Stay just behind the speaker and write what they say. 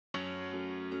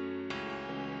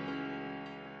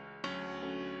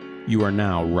You are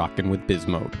now rocking with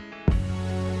BizMode.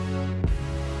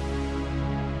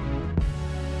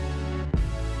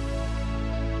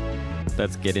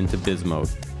 Let's get into BizMode.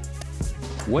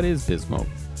 What is BizMode?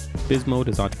 BizMode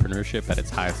is entrepreneurship at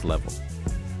its highest level.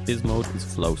 BizMode is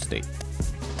flow state.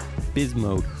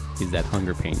 BizMode is that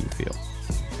hunger pain you feel.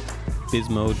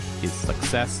 BizMode is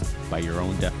success by your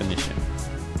own definition.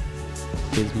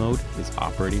 BizMode is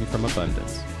operating from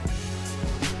abundance.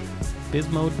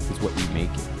 BizMode is what you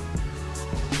make it.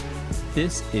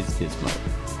 This is BizMode.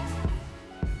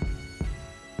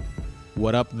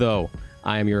 What up, though?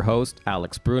 I am your host,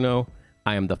 Alex Bruno.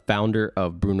 I am the founder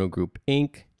of Bruno Group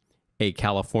Inc., a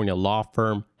California law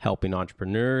firm helping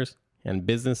entrepreneurs and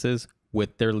businesses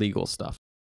with their legal stuff.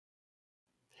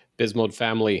 BizMode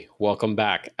family, welcome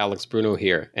back. Alex Bruno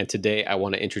here, and today I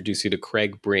want to introduce you to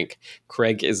Craig Brink.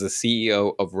 Craig is the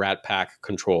CEO of Rat Pack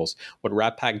Controls. What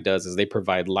Rat Pack does is they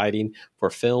provide lighting for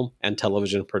film and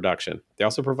television production. They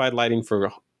also provide lighting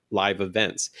for live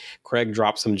events. Craig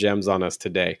dropped some gems on us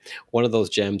today. One of those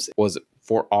gems was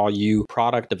for all you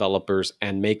product developers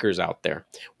and makers out there.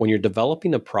 When you're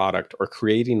developing a product or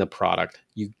creating a product,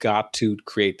 you got to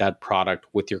create that product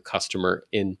with your customer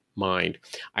in mind.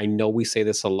 I know we say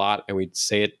this a lot and we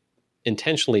say it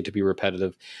intentionally to be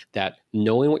repetitive, that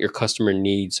knowing what your customer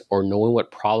needs or knowing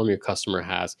what problem your customer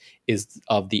has is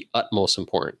of the utmost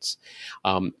importance.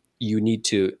 You need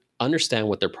to understand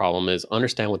what their problem is,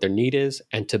 understand what their need is,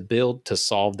 and to build to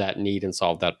solve that need and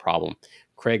solve that problem.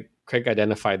 Craig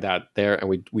identified that there, and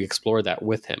we explored that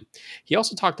with him. He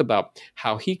also talked about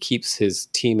how he keeps his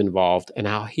team involved and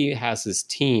how he has his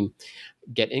team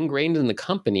get ingrained in the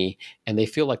company and they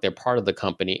feel like they're part of the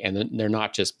company and they're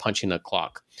not just punching a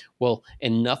clock. Well,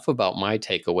 enough about my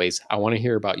takeaways. I want to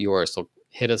hear about yours. So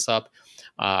hit us up,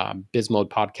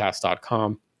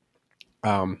 bizmodepodcast.com.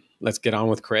 Let's get on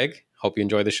with Craig. Hope you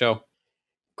enjoy the show.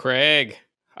 Craig,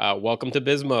 welcome to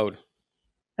BizMode.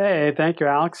 Hey, thank you,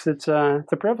 Alex. It's a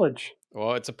privilege.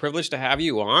 Well, it's a privilege to have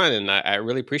you on, and I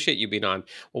really appreciate you being on.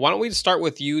 Well, why don't we start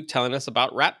with you telling us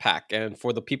about Rat Pack? And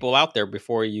for the people out there,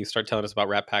 before you start telling us about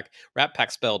Rat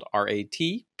Pack spelled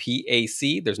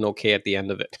R-A-T-P-A-C. There's no K at the end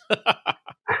of it.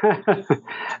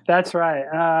 That's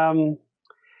right.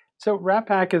 So Rat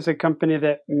Pack is a company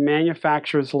that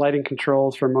manufactures lighting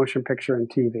controls for motion picture and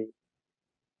TV.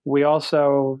 We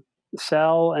also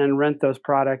sell and rent those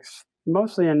products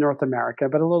mostly in North America,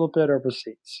 but a little bit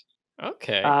overseas.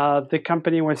 Okay. The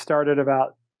company was started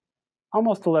about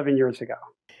almost 11 years ago.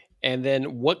 And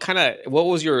then what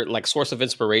was your source of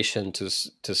inspiration to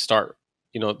start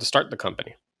the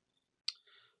company?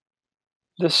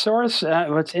 The source,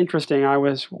 what's interesting, I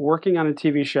was working on a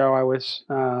TV show. I was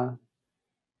a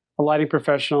lighting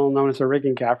professional known as a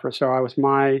rigging gaffer. So it was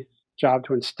my job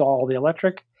to install the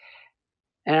electric.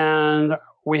 And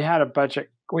we had a budget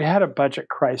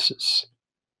crisis.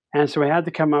 And so we had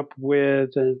to come up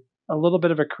with a little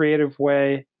bit of a creative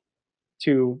way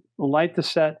to light the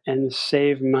set and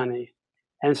save money.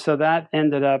 And so that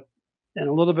ended up in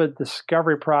a little bit of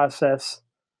discovery process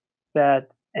that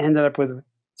ended up with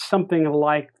something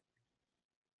like,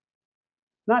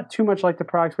 not too much like the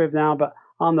products we have now, but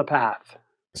on the path.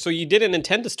 So you didn't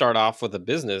intend to start off with a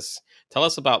business. Tell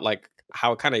us about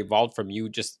how it kind of evolved from you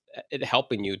just it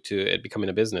helping you to it becoming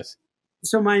a business.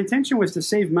 So my intention was to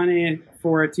save money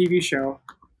for a TV show.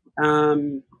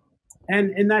 And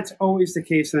that's always the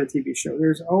case in a TV show.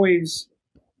 There's always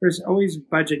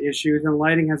budget issues, and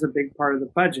lighting has a big part of the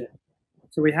budget.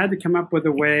 So we had to come up with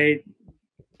a way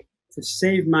to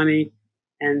save money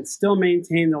and still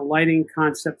maintain the lighting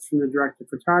concepts from the director of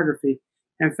photography.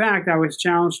 In fact, I was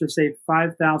challenged to save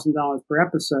 $5,000 per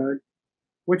episode,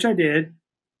 which I did.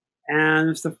 And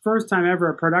it's the first time ever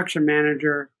a production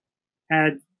manager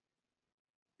had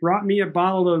brought me a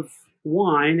bottle of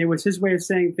wine. It was his way of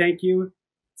saying thank you. He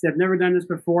said, I've never done this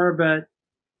before, but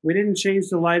we didn't change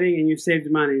the lighting and you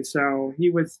saved money. So he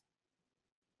was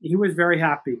very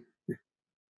happy.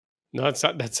 No,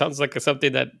 that sounds like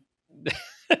something that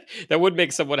that would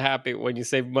make someone happy when you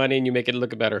save money and you make it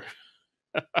look better.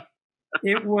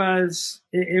 It was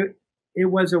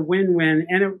a win-win,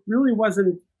 and it really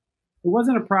wasn't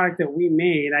a product that we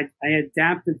made. I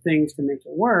adapted things to make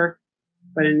it work,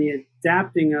 but in the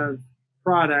adapting of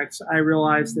products, I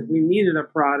realized that we needed a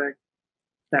product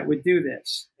that would do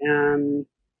this. And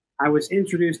I was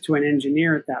introduced to an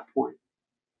engineer at that point,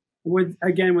 with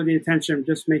the intention of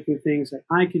just making things that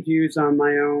I could use on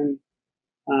my own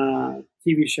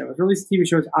TV shows, or at least TV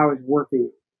shows I was working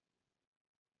on.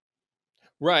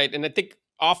 Right. And I think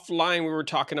offline we were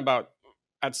talking about,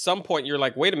 at some point you're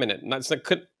like, wait a minute,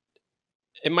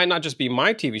 it might not just be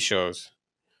my TV shows,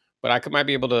 but might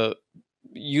be able to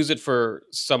use it for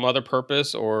some other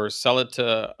purpose or sell it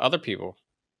to other people.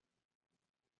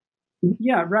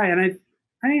 Yeah, right. And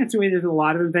I think that's the way there's a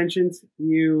lot of inventions.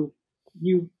 You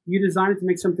design it to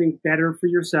make something better for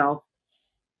yourself,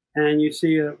 and you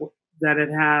see that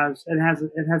it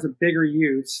has a bigger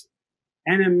use.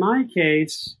 And in my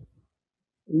case,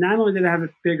 not only did it have a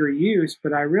bigger use,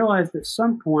 but I realized at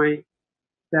some point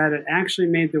that it actually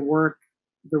made the work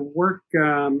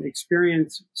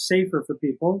experience safer for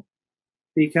people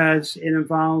because it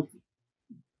involved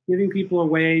giving people a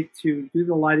way to do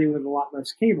the lighting with a lot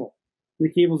less cable. The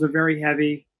cables are very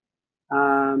heavy,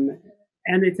 and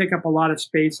they take up a lot of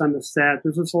space on the set.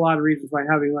 There's just a lot of reasons why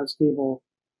having less cable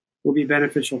will be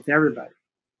beneficial to everybody.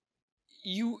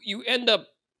 You end up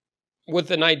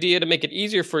with an idea to make it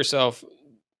easier for yourself,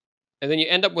 and then you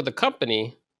end up with a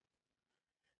company.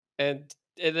 And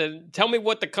then tell me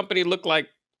what the company looked like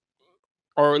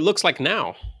or looks like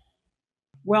now.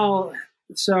 Well,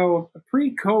 so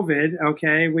pre-COVID,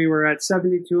 okay, we were at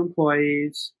 72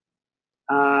 employees,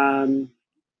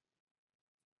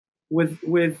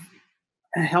 with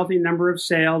a healthy number of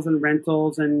sales and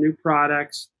rentals and new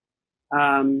products.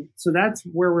 So that's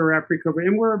where we were at pre-COVID,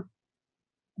 and we're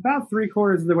about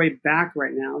 3/4 of the way back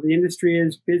right now. The industry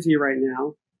is busy right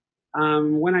now.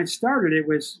 When I started, it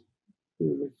was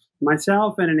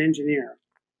myself and an engineer,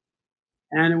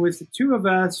 and it was the two of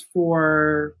us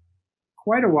for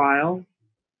quite a while,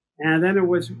 and then it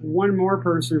was one more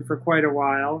person for quite a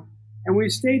while, and we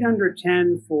stayed under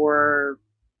 10 for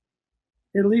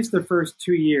at least the first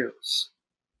 2 years.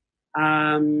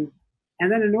 And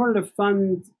then in order to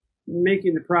fund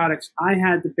making the products, I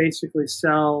had to basically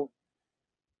sell.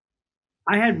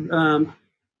 I had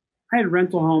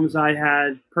rental homes I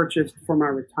had purchased for my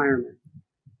retirement.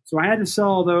 So I had to sell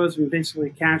all those and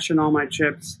basically cash in all my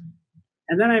chips.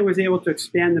 And then I was able to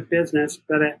expand the business,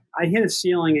 but I hit a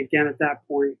ceiling again at that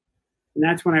point. And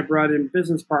that's when I brought in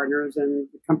business partners and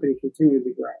the company continued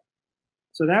to grow.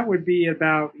 So that would be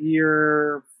about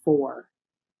year 4.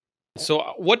 So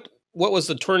what was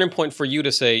the turning point for you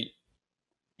to say,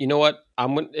 you know what,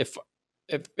 if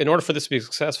in order for this to be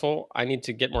successful, I need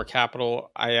to get more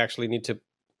capital. I actually need to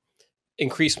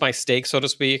increase my stake, so to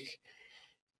speak.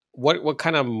 What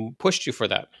kind of pushed you for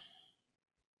that?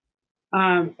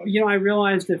 I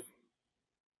realized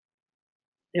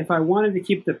if I wanted to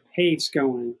keep the pace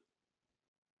going,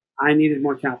 I needed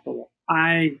more capital.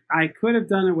 I could have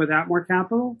done it without more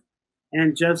capital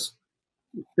and just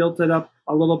built it up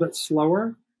a little bit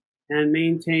slower and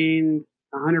maintained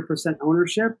 100%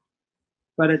 ownership.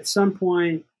 But at some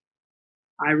point,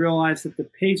 I realized that the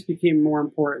pace became more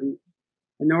important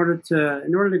in order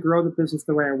to grow the business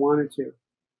the way I wanted to.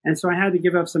 And so I had to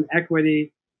give up some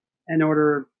equity in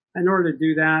order to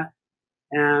do that.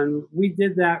 And we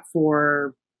did that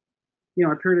for,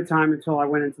 a period of time until I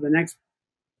went into the next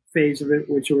phase of it,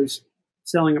 which was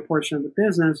selling a portion of the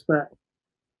business. But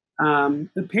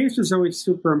the pace was always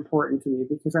super important to me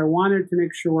because I wanted to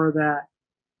make sure that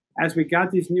as we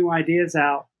got these new ideas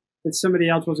out, that somebody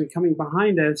else wasn't coming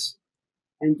behind us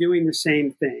and doing the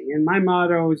same thing. And my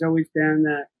motto has always been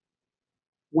that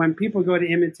when people go to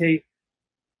imitate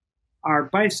our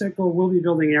bicycle, we'll be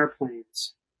building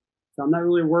airplanes. So I'm not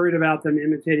really worried about them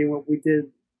imitating what we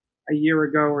did a year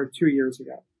ago or 2 years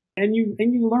ago. And you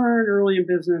learn early in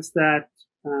business that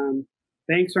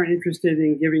banks aren't interested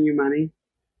in giving you money.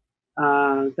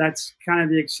 That's kind of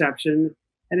the exception.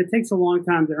 And it takes a long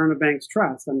time to earn a bank's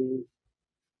trust. I mean,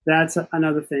 that's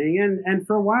another thing. And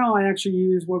for a while, I actually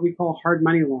used what we call hard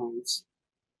money loans.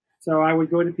 So I would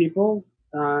go to people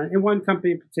in one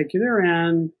company in particular,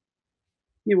 and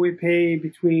we pay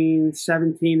between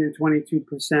 17 and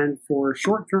 22% for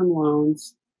short-term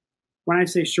loans. When I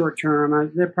say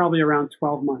short-term, they're probably around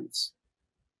 12 months.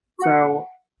 So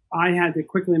I had to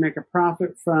quickly make a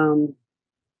profit from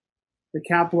the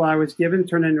capital I was given,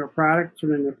 turn it into a product,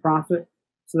 turn it into a profit.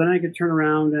 So then I could turn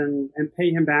around and pay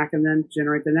him back and then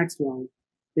generate the next loan.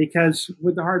 Because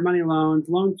with the hard money loans,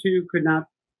 loan 2 could not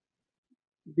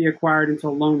be acquired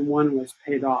until loan 1 was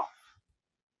paid off.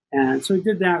 And so we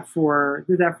did that for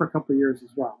a couple of years as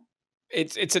well.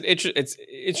 It's an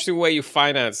interesting way you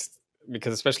finance,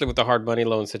 because especially with the hard money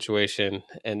loan situation,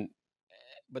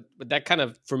 but that kind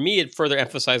of, for me, it further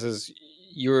emphasizes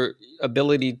your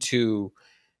ability to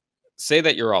say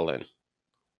that you're all in,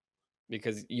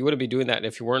 because you wouldn't be doing that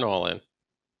if you weren't all in.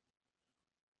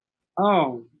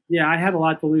 Oh yeah, I had a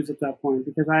lot to lose at that point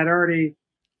because I had already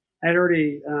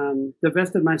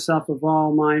divested myself of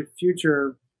all my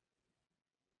future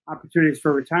opportunities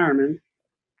for retirement,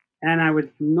 and I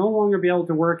would no longer be able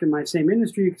to work in my same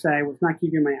industry because I was not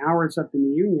keeping my hours up in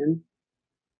the union.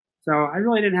 So I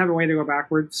really didn't have a way to go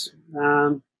backwards.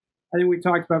 I think we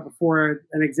talked about before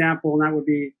an example, and that would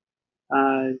be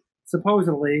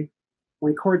supposedly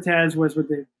when Cortez was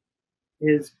with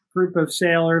his group of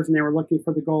sailors and they were looking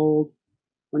for the gold.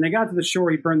 When they got to the shore,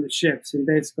 he burned the ships and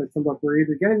basically said, look, we're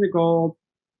either getting the gold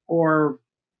or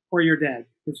you're dead,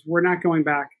 because we're not going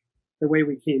back the way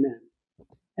we came in.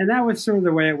 And that was sort of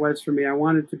the way it was for me. I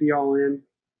wanted to be all in.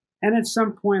 And at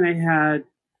some point I had,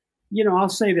 I'll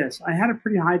say this, I had a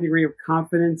pretty high degree of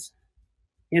confidence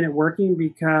in it working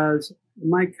because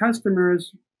my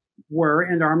customers were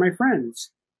and are my friends.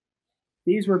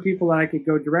 These were people that I could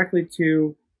go directly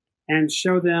to and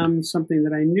show them something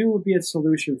that I knew would be a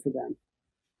solution for them.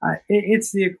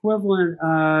 It's the equivalent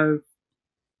of,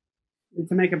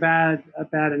 to make a bad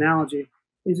analogy,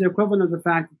 is the equivalent of the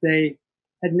fact that they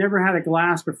had never had a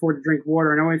glass before to drink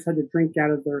water and always had to drink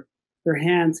out of their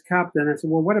hands cupped. And I said,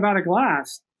 well, what about a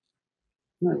glass?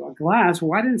 Like, well, a glass?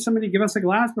 Why didn't somebody give us a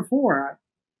glass before?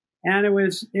 And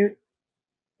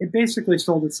it basically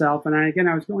sold itself. And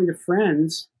I was going to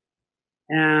friends,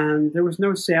 and there was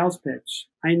no sales pitch.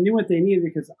 I knew what they needed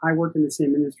because I worked in the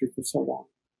same industry for so long.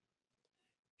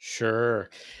 Sure.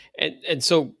 And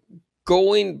so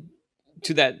going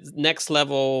to that next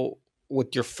level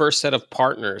with your first set of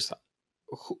partners,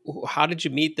 how did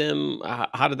you meet them?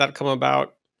 How did that come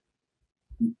about?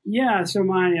 Yeah, so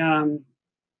my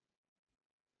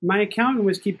accountant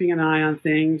was keeping an eye on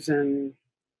things and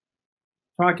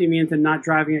talking me into not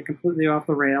driving it completely off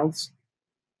the rails.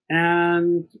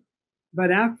 But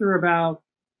after about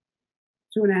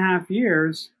 2.5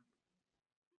 years,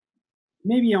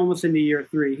 maybe almost into year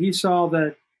 3, he saw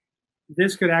that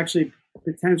this could actually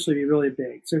potentially be really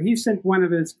big. So he sent one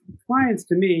of his clients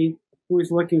to me who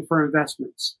was looking for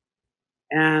investments.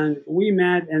 And we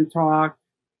met and talked,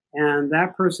 and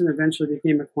that person eventually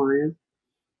became a client.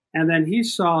 And then he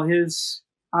saw his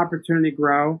opportunity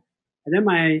grow. And then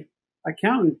my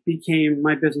accountant became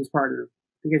my business partner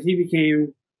because he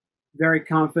became very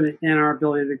confident in our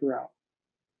ability to grow.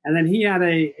 And then he had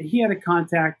a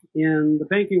contact in the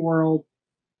banking world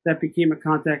that became a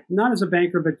contact, not as a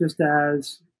banker, but just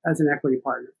as an equity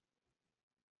partner.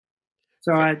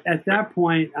 So at that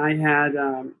point, I had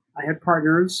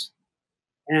partners,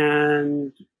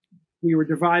 and we were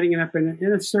dividing it up in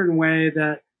a certain way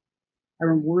that I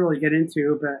won't really get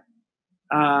into, but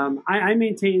I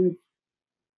maintained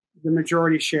the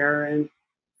majority share, and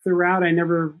throughout, I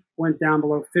never went down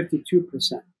below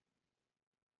 52%.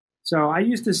 So I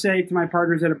used to say to my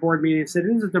partners at a board meeting, I said,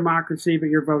 it is a democracy, but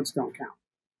your votes don't count.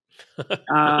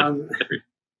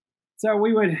 So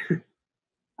we would,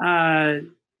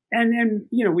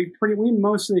 we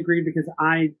mostly agreed because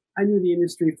I knew the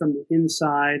industry from the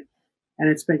inside, and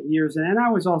had spent years in it. And I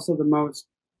was also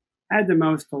I had the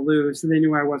most to lose, so they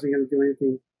knew I wasn't going to do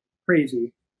anything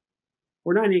crazy.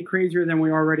 We're not any crazier than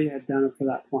we already had done up to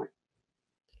that point.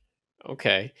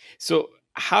 Okay. So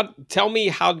tell me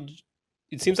how,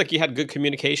 it seems like you had good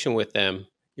communication with them,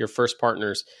 your first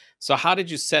partners. So how did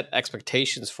you set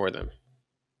expectations for them?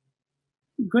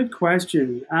 Good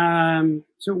question.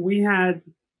 So we had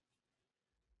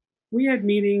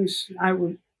meetings. I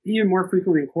would even more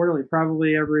frequently than quarterly,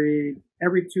 probably every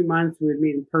 2 months we would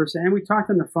meet in person, and we talked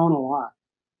on the phone a lot.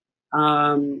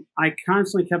 I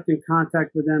constantly kept in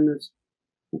contact with them as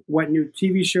what new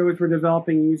TV shows were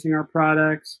developing using our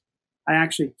products. I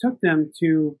actually took them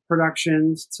to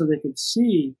productions so they could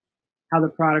see how the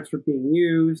products were being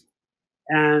used,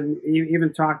 and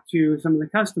even talked to some of the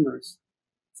customers.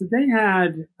 So they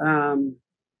had,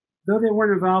 though they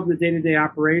weren't involved in the day-to-day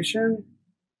operation,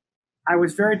 I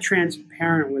was very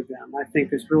transparent with them, I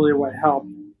think is really what helped.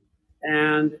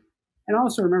 And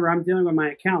also remember, I'm dealing with my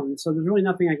accountant, so there's really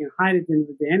nothing I can hide at the end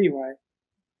of the day anyway.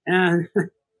 And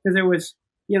because it was,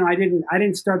 I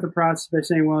didn't start the process by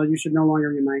saying, well, you should no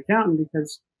longer be my accountant,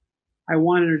 because I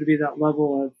wanted her to be that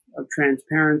level of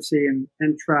transparency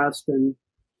and trust. And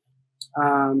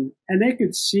they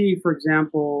could see, for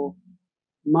example,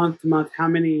 month to month, how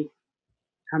many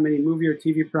movie or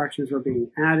TV productions were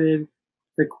being added,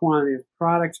 the quantity of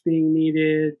products being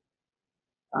needed.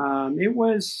 It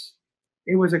was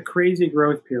a crazy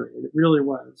growth period. It really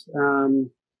was.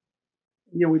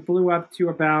 We blew up to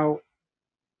about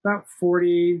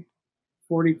 40,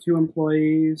 42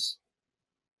 employees.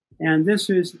 And this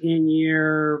is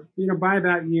by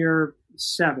about year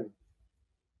 7.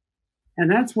 And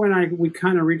that's when we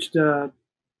kind of reached a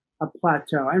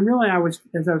plateau. And really,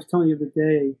 as I was telling you the other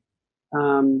day,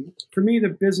 for me, the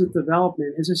business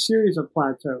development is a series of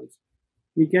plateaus.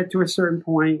 You get to a certain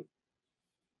point,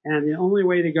 and the only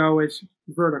way to go is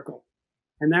vertical.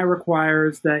 And that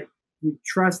requires that you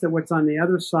trust that what's on the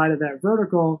other side of that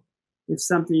vertical is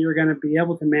something you're going to be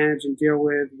able to manage and deal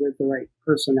with the right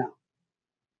personnel.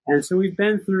 And so we've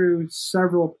been through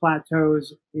several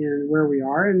plateaus in where we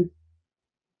are, and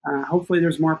hopefully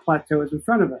there's more plateaus in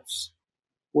front of us.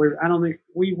 I don't think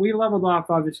we leveled off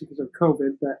obviously because of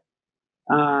COVID, but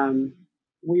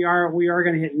we are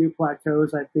going to hit new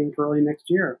plateaus, I think, early next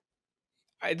year.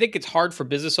 I think it's hard for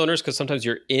business owners because sometimes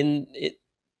you're inside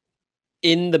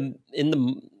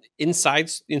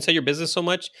your business so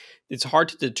much, it's hard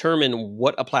to determine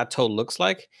what a plateau looks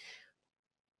like.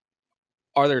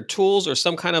 Are there tools or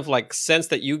some kind of like sense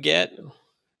that you get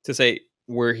to say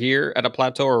we're here at a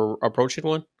plateau or approaching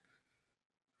one?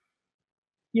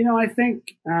 I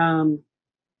think how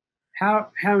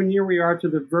near we are to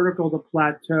the vertical, the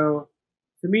plateau,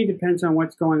 to me depends on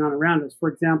what's going on around us. For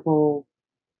example,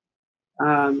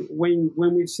 when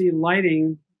we see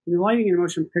lighting, the lighting and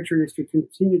motion picture industry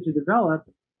continue to develop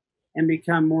and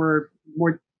become more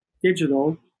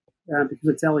digital because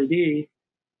it's LED,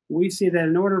 we see that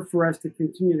in order for us to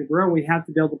continue to grow, we have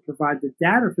to be able to provide the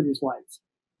data for these lights.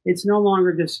 It's no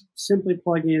longer just simply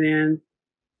plugging it in.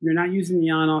 You're not using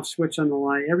the on-off switch on the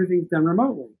light. Everything's done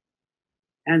remotely.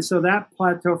 And so that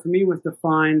plateau for me was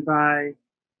defined by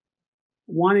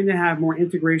wanting to have more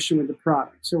integration with the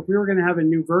product. So if we were going to have a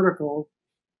new vertical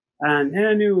and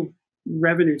a new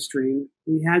revenue stream,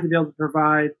 we had to be able to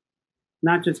provide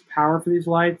not just power for these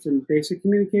lights and basic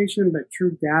communication, but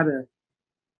true data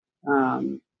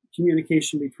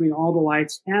communication between all the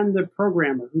lights and the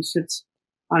programmer who sits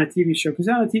on a TV show. Because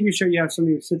on a TV show, you have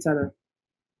somebody who sits at a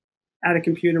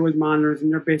computer with monitors, and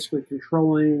they're basically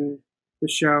controlling the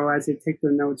show as they take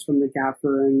their notes from the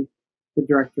gaffer and the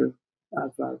director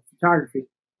of photography.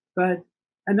 But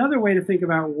another way to think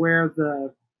about where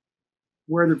the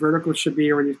vertical should be,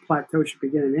 or where these plateaus should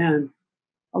begin and end,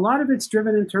 a lot of it's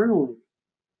driven internally.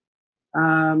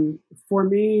 For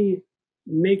me,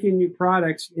 making new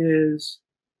products is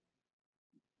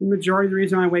the majority of the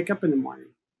reason I wake up in the morning.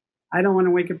 I don't want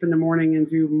to wake up in the morning and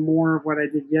do more of what I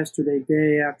did yesterday,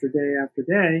 day after day after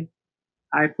day.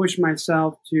 I push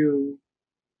myself to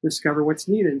discover what's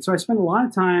needed. And so I spend a lot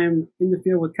of time in the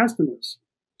field with customers.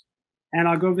 And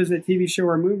I'll go visit a TV show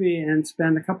or a movie and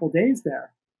spend a couple days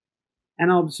there.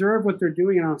 And I'll observe what they're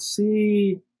doing, and I'll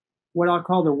see what I'll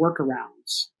call the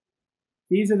workarounds.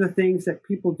 These are the things that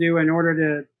people do in order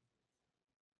to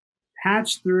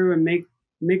patch through and make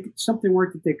something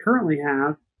work that they currently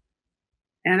have.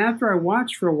 And after I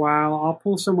watch for a while, I'll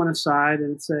pull someone aside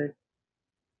and say,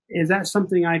 is that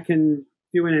something I can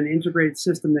do in an integrated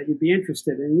system that you'd be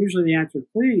interested in? And usually the answer is,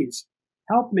 please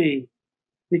help me,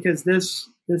 because this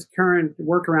current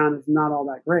workaround is not all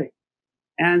that great.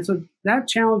 And so that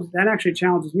actually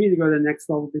challenges me to go to the next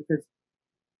level, because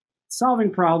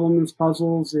solving problems,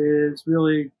 puzzles, is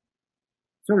really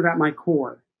sort of at my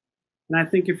core. And I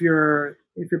think if you're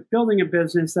building a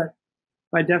business, that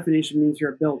by definition means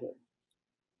you're a builder.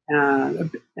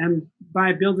 And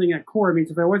by building a core means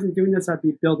if I wasn't doing this, I'd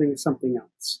be building something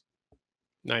else.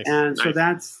 Nice. And so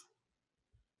that's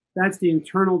the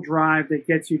internal drive that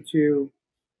gets you to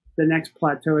the next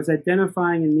plateau, is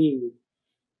identifying a need.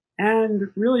 And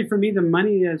really, for me, the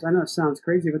money is, I know it sounds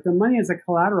crazy, but the money is a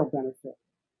collateral benefit.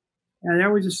 And I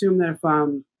always assume that if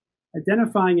I'm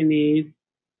identifying a need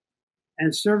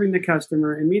and serving the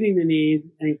customer and meeting the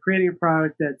need and creating a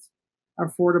product that's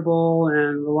affordable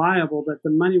and reliable, that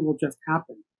the money will just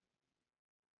happen.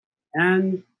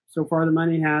 And so far, the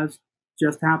money has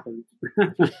just happened.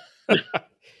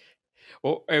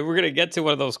 Well, we're going to get to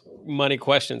one of those money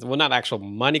questions. Well, not actual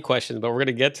money questions, but we're going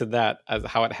to get to that as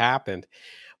how it happened.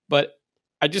 But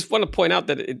I just want to point out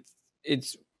that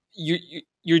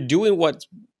you're doing what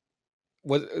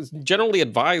is generally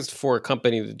advised for a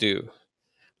company to do.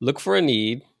 Look for a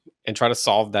need and try to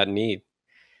solve that need.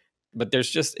 But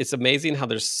it's amazing how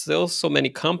there's still so many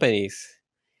companies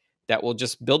that will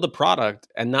just build a product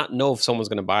and not know if someone's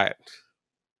going to buy it.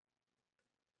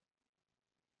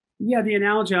 Yeah, the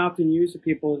analogy I often use to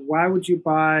people is, why would you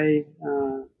buy,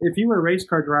 if you were a race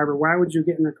car driver, why would you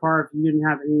get in the car if you didn't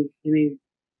have any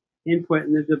input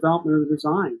in the development of the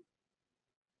design?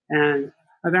 And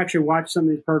I've actually watched some of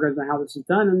these programs on how this is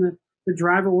done, and the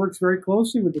driver works very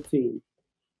closely with the team.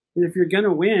 And if you're going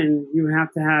to win, you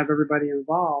have to have everybody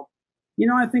involved.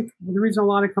 I think the reason a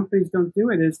lot of companies don't do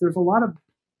it is there's a lot of,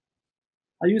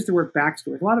 I use the word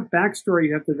backstory. A lot of backstory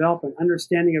you have to develop, an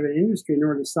understanding of an industry in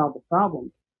order to solve the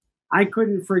problem. I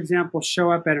couldn't, for example,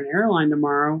 show up at an airline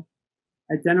tomorrow,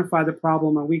 identify the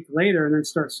problem a week later, and then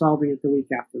start solving it the week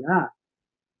after that.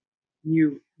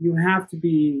 You have to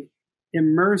be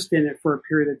immersed in it for a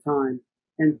period of time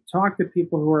and talk to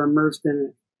people who are immersed in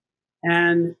it.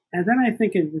 And then I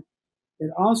think it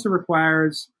also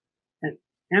requires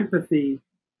empathy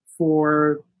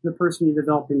for the person you're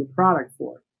developing the product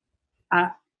for.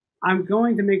 I'm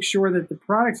going to make sure that the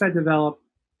products I develop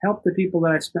help the people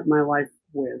that I spent my life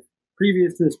with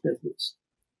previous to this business.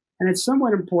 And it's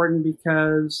somewhat important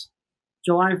because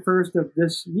July 1st of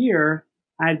this year,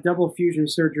 I had double fusion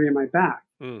surgery in my back.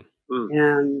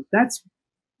 And that's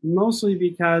mostly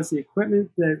because the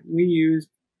equipment that we used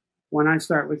when I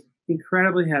started was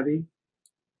incredibly heavy,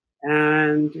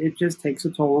 and it just takes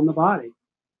a toll on the body.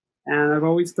 And I've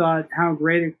always thought how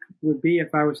great it would be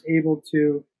if I was able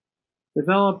to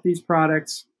develop these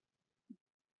products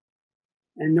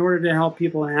in order to help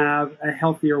people have a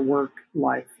healthier work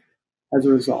life as a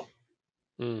result.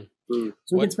 So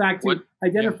it gets back to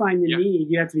identifying the need.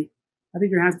 You have to be, I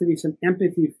think there has to be some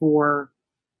empathy for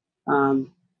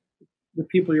the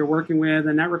people you're working with,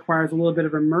 and that requires a little bit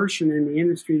of immersion in the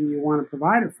industry that you want to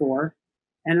provide it for,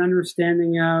 and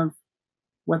understanding of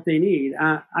what they need.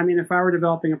 I mean, if I were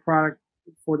developing a product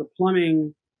for the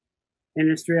plumbing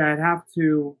industry, I'd have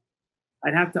to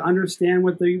understand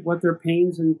what their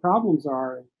pains and problems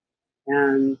are.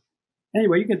 And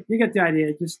anyway, you get the idea.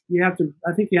 I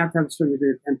think you have to have a certain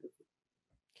degree of empathy.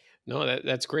 No,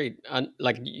 that's great.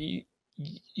 Like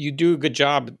you do a good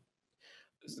job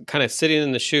kind of sitting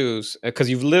in the shoes, because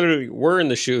you've literally were in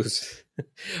the shoes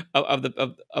of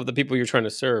the people you're trying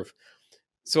to serve.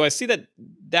 So I see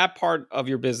that part of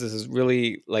your business is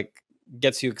really like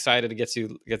gets you excited, gets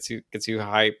you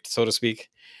hyped, so to speak.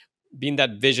 Being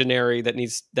that visionary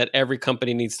that every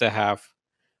company needs to have.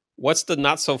 What's the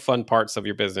not so fun parts of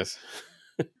your business?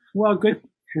 Well, good.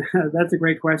 That's a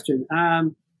great question.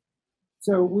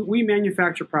 So we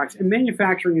manufacture products, and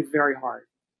manufacturing is very hard.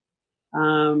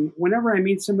 Whenever I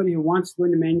meet somebody who wants to go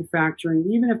into manufacturing,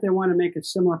 even if they want to make a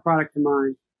similar product to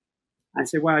mine, I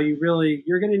say, wow, you're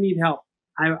going to need help.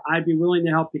 I'd be willing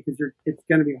to help because it's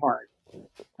going to be hard.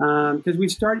 Because we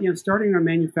starting our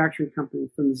manufacturing company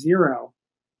from zero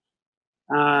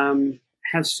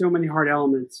has so many hard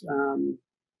elements.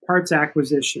 Parts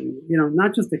acquisition,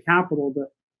 not just the capital,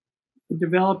 but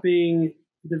developing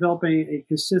a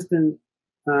consistent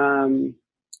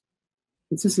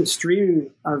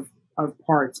stream of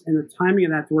parts, and the timing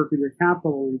of that to work with your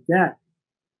capital and debt.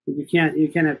 You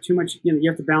can't have too much. You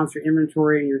have to balance your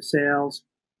inventory and your sales.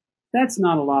 That's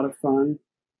not a lot of fun.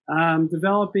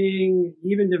 Developing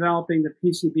the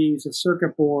PCBs, the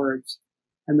circuit boards,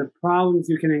 and the problems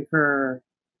you can incur,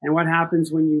 and what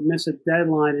happens when you miss a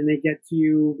deadline and they get to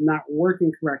you not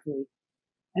working correctly.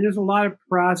 And there's a lot of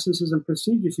processes and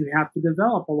procedures you have to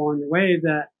develop along the way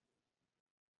that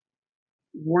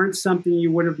weren't something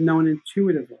you would have known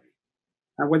intuitively.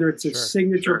 Whether it's a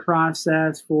signature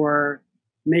process for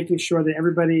making sure that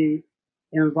everybody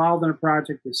involved in a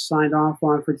project is signed off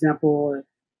on, for example,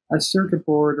 a circuit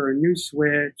board or a new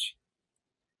switch.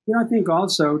 I think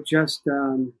also just,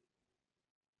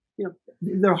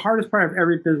 the hardest part of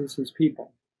every business is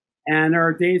people. And there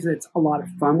are days that it's a lot of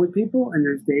fun with people, and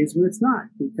there's days when it's not,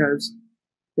 because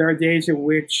there are days in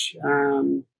which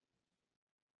I'm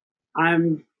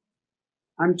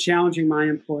challenging my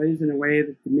employees in a way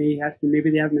that maybe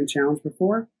they haven't been challenged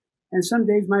before. And some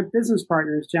days my business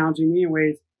partner is challenging me in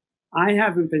ways I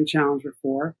haven't been challenged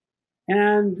before.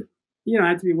 And, I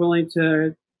have to be willing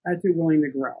to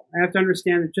grow. I have to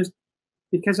understand that just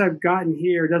because I've gotten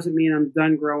here doesn't mean I'm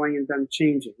done growing and done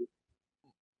changing.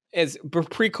 As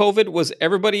pre-COVID, was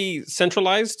everybody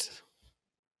centralized?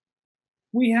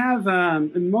 We have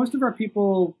most of our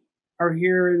people are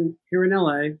here in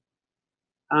LA.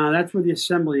 That's where the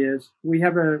assembly is. We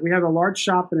have a large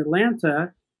shop in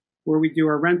Atlanta where we do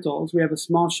our rentals. We have a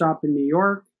small shop in New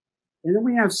York, and then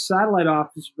we have satellite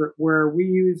offices where we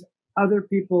use other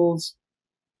people's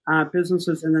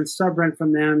businesses and then sub-rent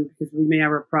from them, because we may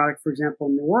have a product, for example,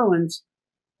 in New Orleans,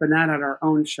 but not at our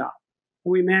own shop.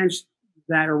 And we managed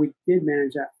that, or we did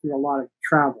manage that through a lot of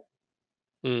travel,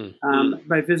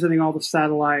 by visiting all the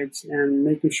satellites and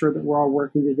making sure that we're all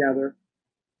working together.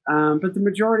 But the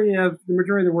majority of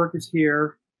the work is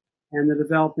here, and the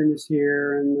development is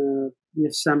here, and the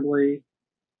assembly.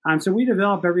 So we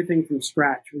develop everything from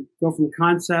scratch. We go from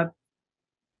concept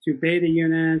to beta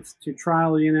units, to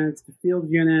trial units, to field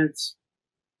units,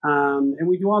 and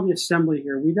we do all the assembly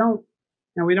here. We don't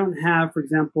have, for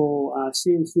example,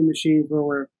 CNC machines where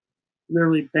we're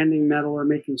literally bending metal or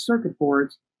making circuit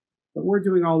boards, but we're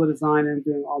doing all the design and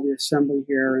doing all the assembly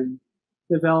here and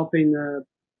developing the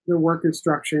work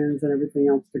instructions and everything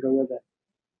else to go with it.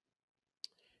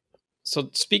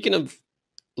 So speaking of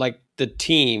like the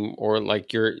team or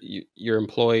like your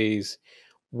employees,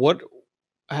 what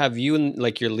have you and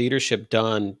like your leadership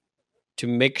done to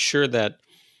make sure that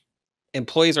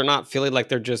employees are not feeling like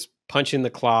they're just punching the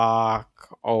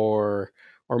clock or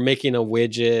making a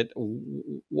widget?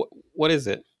 What is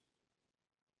it?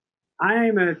 I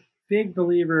am a big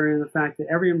believer in the fact that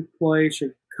every employee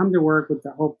should come to work with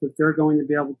the hope that they're going to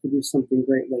be able to do something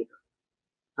great later.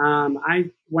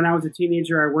 When I was a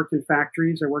teenager, I worked in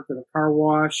factories. I worked at a car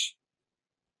wash.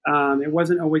 It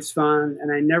wasn't always fun,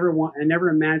 and I never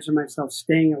imagined myself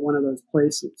staying at one of those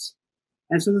places.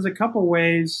 And so there's a couple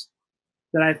ways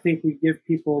that I think we give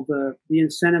people the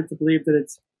incentive to believe that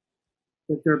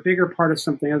they're a bigger part of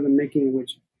something other than making a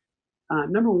widget.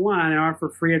 Number one, I offer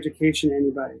free education to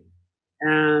anybody,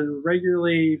 and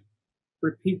regularly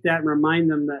repeat that and remind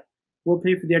them that we'll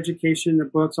pay for the education, the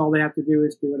books. All they have to do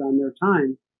is do it on their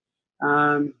time.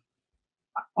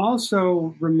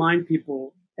 Also remind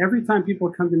people, every time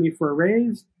people come to me for a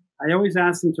raise, I always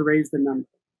ask them to raise the number.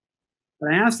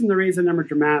 But I ask them to raise the number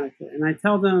dramatically. And I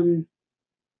tell them,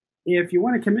 if you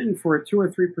want to commit in for a 2 or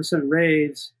 3%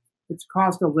 raise, it's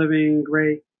cost of living,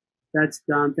 great, that's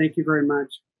done, thank you very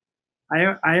much.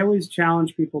 I always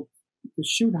challenge people to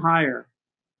shoot higher,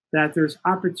 that there's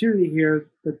opportunity here,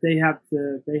 that they have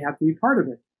to be part of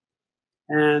it.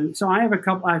 And so I have a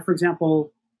couple. For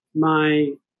example,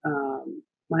 my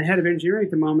head of engineering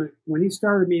at the moment, when he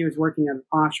started me, he was working at an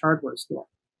Osh hardware store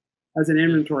as an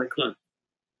inventory clerk,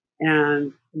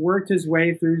 and worked his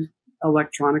way through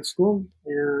electronics school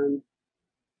and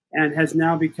has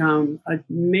now become a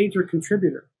major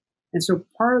contributor. And so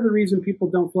part of the reason people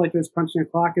don't feel like there's punching a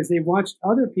clock is they've watched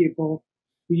other people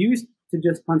who used to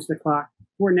just punch the clock,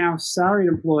 who are now salaried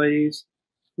employees,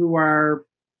 who are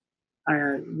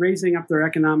raising up their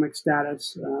economic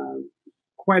status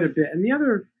quite a bit. And the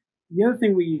other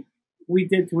thing we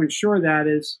did to ensure that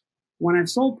is, when I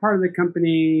sold part of the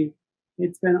company,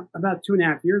 it's been about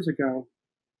 2.5 years ago,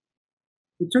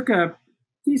 we took a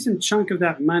decent chunk of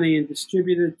that money and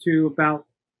distributed it to about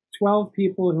 12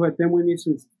 people who had been with me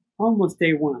since almost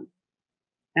day one.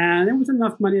 And it was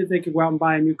enough money that they could go out and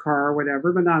buy a new car or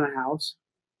whatever, but not a house.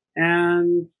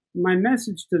 And my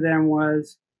message to them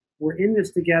was, we're in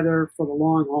this together for the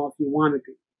long haul if you want to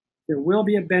be. There will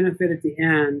be a benefit at the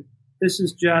end. This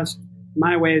is just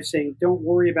my way of saying, don't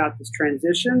worry about this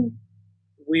transition.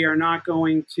 We are not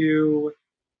going to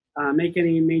make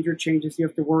any major changes you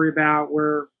have to worry about.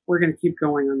 We're going to keep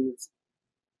going on this.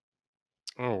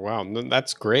 Oh, wow.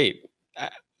 That's great.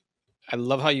 I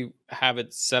love how you have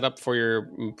it set up for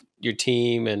your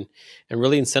team and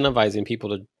really incentivizing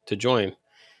people to join.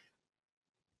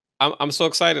 I'm so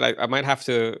excited. I might have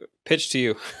to pitch to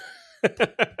you.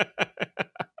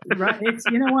 Right.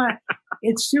 You know what?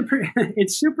 It's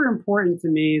super important to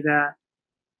me that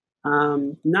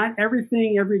not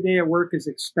everything every day at work is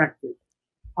expected.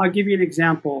 I'll give you an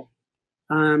example.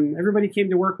 Everybody came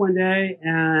to work one day,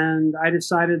 and I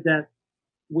decided that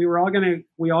we all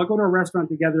go to a restaurant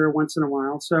together once in a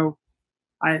while.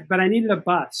 But I needed a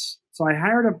bus. So I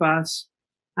hired a bus.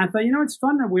 I thought, it's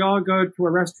fun that we all go to a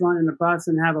restaurant in a bus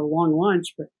and have a long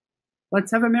lunch, but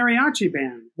let's have a mariachi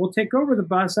band. We'll take over the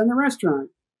bus and the restaurant.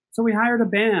 So we hired a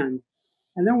band.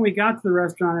 And then when we got to the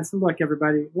restaurant, I said, look,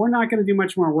 everybody, we're not going to do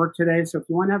much more work today. So if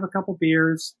you want to have a couple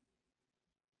beers,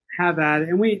 have at it.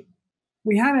 And we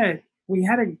had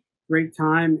a great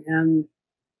time. And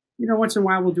once in a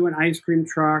while we'll do an ice cream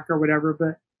truck or whatever,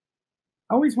 but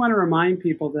I always want to remind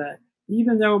people that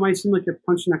even though it might seem like you're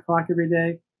punching a clock every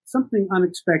day, something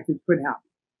unexpected could happen.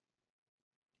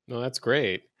 No, that's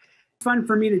great. Fun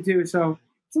for me to do, so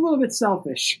it's a little bit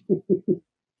selfish.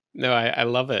 No, I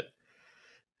love it.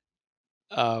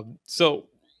 So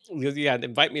yeah,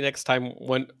 invite me next time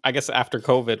when, I guess after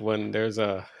COVID, when there's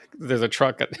a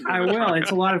truck. I will.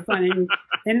 It's a lot of fun.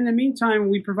 And in the meantime,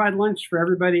 we provide lunch for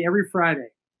everybody every Friday.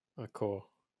 Oh, cool.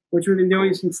 Which we've been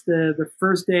doing since the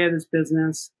first day of this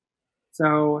business.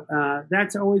 So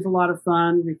that's always a lot of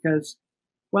fun because,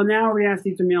 well, now we have to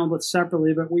eat the meal but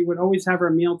separately, but we would always have our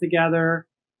meal together.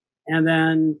 And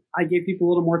then I gave people a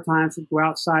little more time to go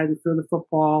outside and throw the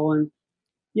football, and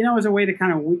as a way to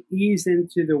kind of ease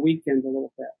into the weekend a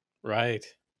little bit. Right.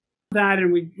 That,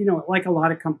 and we, like a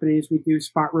lot of companies, we do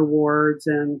spot rewards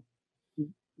and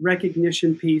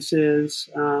recognition pieces.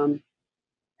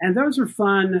 And those are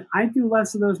fun. I do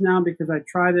less of those now because I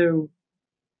try to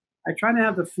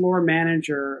have the floor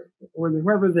manager or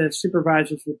whoever the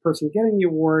supervisor is, the person getting the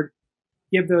award,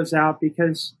 give those out,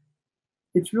 because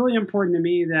it's really important to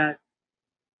me that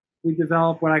we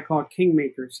develop what I call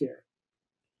kingmakers here.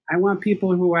 I want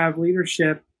people who have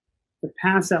leadership to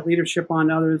pass that leadership on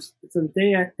to others, so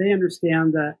that they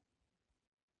understand that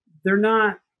they're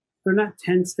not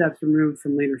 10 steps removed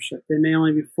from leadership. They may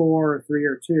only be 4 or 3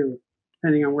 or 2,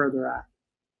 depending on where they're at.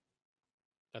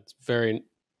 That's very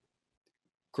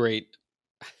great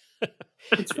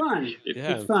It's fun.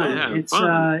 Yeah, It's fun. fun. It's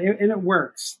and it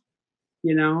works.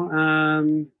 You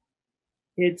know,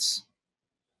 it's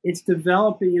it's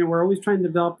developing. You know, we're always trying to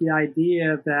develop the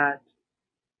idea that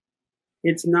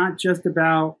it's not just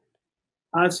about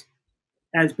us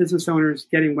as business owners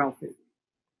getting wealthy.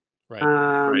 Right.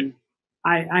 Right.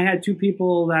 I had two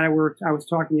people that I was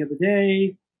talking the other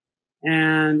day,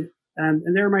 and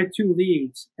they were my two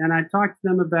leads, and I talked to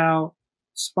them about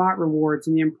spot rewards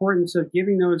and the importance of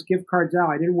giving those gift cards out.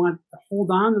 I didn't want to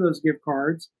hold on to those gift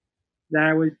cards.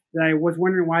 That I was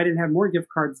wondering why I didn't have more gift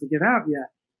cards to give out yet.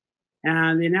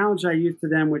 And the analogy I used to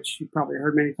them, which you probably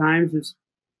heard many times, is,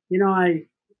 you know,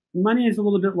 money is a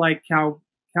little bit like cow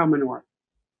manure.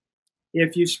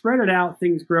 If you spread it out,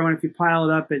 things grow, and if you pile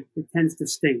it up, it tends to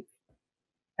stink.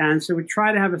 And so we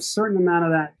try to have a certain amount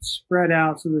of that spread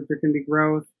out so that there can be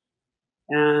growth.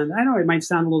 And I know it might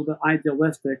sound a little bit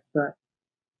idealistic, but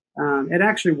it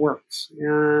actually works.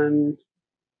 And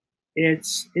it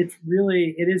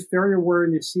is very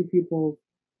rewarding to see people.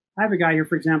 I have a guy here,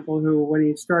 for example, who, when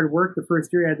he started work the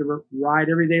first year, he had to ride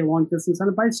every day long distance on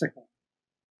a bicycle.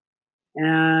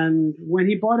 And when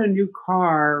he bought a new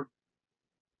car,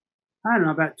 I don't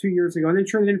know, about 2 years ago, and then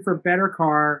traded in for a better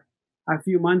car a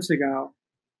few months ago,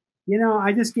 you know,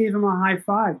 I just gave him a high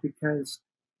five because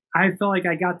I felt like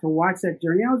I got to watch that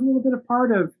journey. I was a little bit a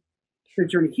part of the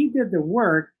journey. He did the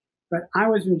work, but I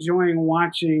was enjoying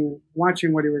watching what he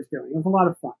was doing. It was a lot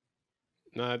of fun.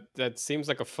 No, that seems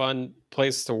like a fun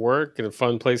place to work and a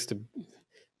fun place to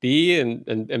be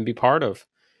and be part of.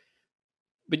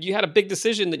 But you had a big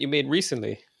decision that you made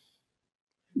recently.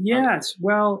 Yes.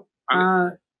 Well,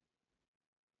 about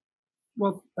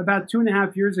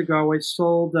 2.5 years ago, I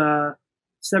sold 75%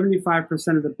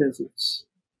 of the business.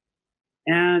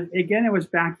 And again, it was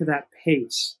back to that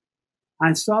pace.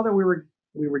 I saw that we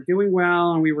were doing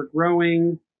well and we were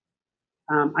growing.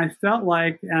 I felt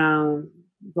like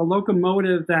the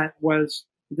locomotive that was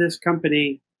this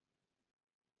company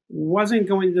wasn't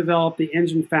going to develop the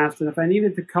engine fast enough. I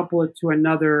needed to couple it to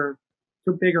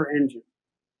a bigger engine.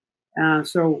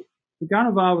 So we got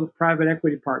involved with a private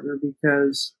equity partner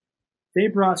because they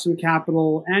brought some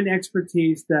capital and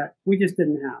expertise that we just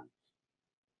didn't have.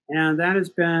 And that has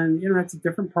been, you know, that's a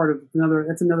different part of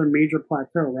that's another major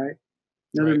plateau, right?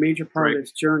 Another major part of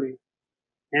this journey.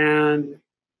 And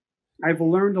I've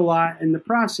learned a lot in the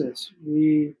process.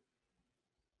 We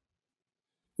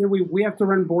have to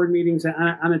run board meetings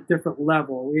on a different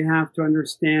level. We have to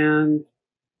understand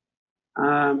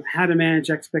how to manage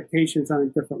expectations on a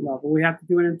different level. We have to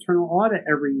do an internal audit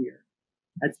every year.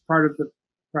 That's part of the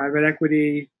private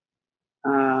equity.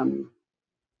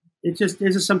 It's just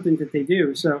something that they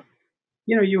do. So,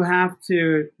 you know, you have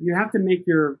to make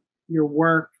your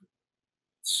work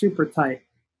super tight.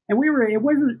 And it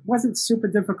wasn't super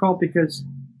difficult because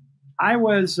I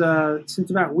was, since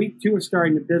about week 2 of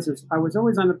starting the business, I was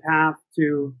always on the path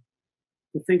to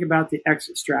think about the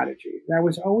exit strategy. That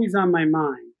was always on my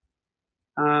mind.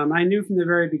 I knew from the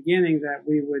very beginning that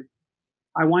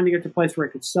I wanted to get to a place where I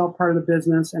could sell part of the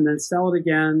business and then sell it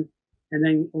again, and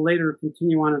then later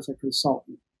continue on as a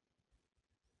consultant.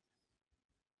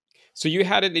 So you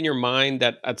had it in your mind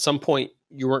that at some point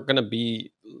you weren't going to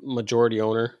be majority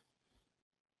owner?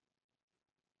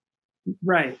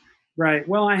 Right.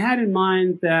 Well, I had in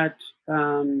mind that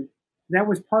that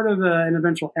was part of an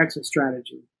eventual exit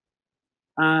strategy.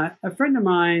 A friend of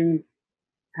mine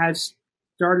has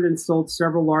started and sold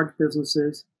several large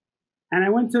businesses. And I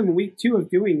went to him week 2 of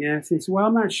doing this. He said, well,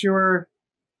 I'm not sure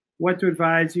what to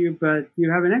advise you, but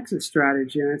you have an exit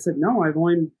strategy. And I said, no, I've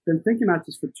only been thinking about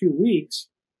this for 2 weeks.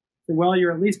 He said, well,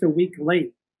 you're at least a week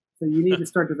late. So you need to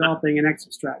start developing an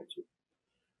exit strategy.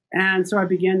 And so I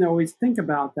began to always think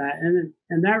about that. And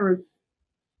that,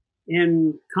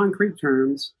 in concrete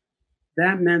terms,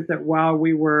 that meant that while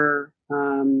we're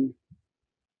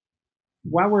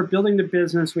building the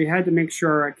business, we had to make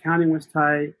sure our accounting was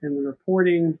tight and the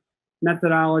reporting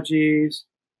methodologies,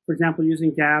 for example,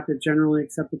 using GAAP, the generally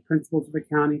accepted principles of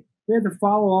accounting. We had to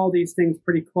follow all these things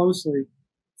pretty closely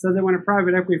so that when a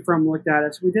private equity firm looked at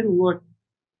us, we didn't look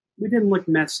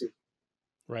messy.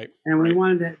 Right. And we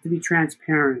wanted it to be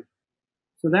transparent.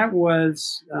 So that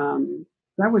was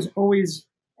always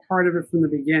part of it from the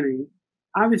beginning.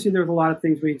 Obviously, there was a lot of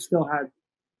things we still had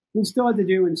to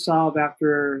do and solve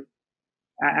after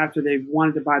they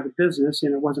wanted to buy the business,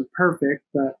 and it wasn't perfect,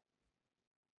 but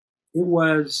it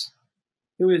was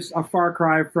a far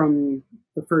cry from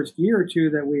the first year or 2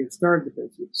 that we had started the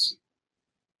business.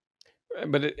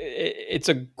 But it's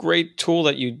a great tool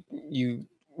that you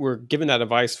were given that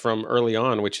advice from early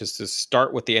on, which is to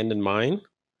start with the end in mind.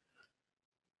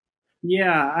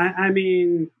 Yeah, I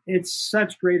mean, it's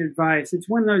such great advice. It's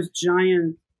one of those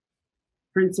giant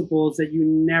principles that you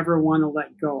never want to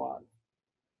let go of.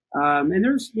 And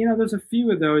there's a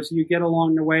few of those you get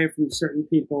along the way from certain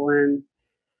people, and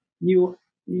you,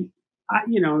 you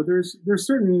there's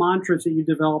certain mantras that you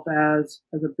develop as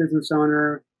a business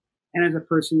owner and as a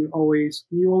person. You always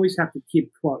have to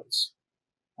keep close.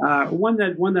 One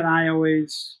that I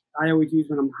always use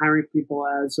when I'm hiring people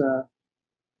as a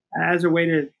way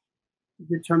to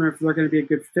determine if they're going to be a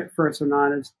good fit for us or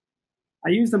not is I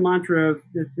use the mantra of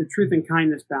the truth and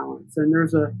kindness balance. And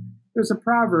there's a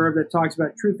proverb that talks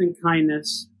about truth and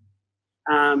kindness,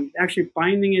 actually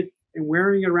binding it and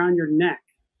wearing it around your neck.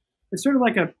 It's sort of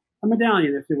like a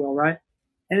medallion, if you will, right?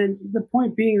 And the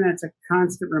point being that it's a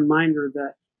constant reminder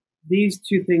that these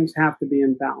two things have to be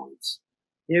in balance.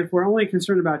 If we're only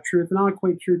concerned about truth, and I'll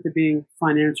equate truth to being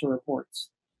financial reports,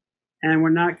 and we're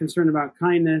not concerned about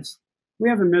kindness, we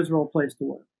have a miserable place to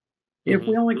work. If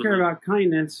we only care about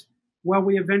kindness, well,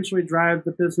 we eventually drive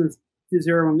the business to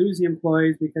zero and lose the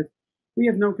employees because we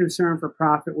have no concern for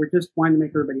profit. We're just wanting to make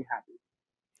everybody happy.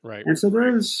 Right. And so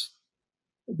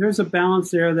there's a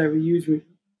balance there that we use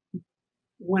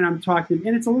when I'm talking,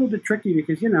 and it's a little bit tricky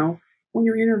because when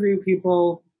you're interviewing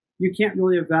people, you can't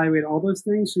really evaluate all those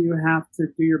things, so you have to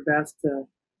do your best to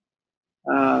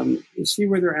see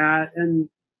where they're at, and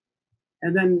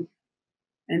then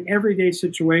in everyday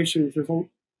situations,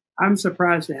 I'm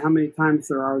surprised at how many times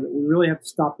there are that we really have to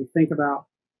stop and think about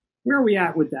where are we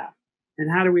at with that, and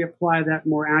how do we apply that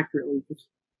more accurately?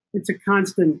 It's a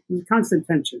constant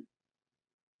tension.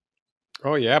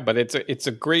 Oh yeah, but it's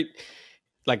a great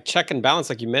like check and balance,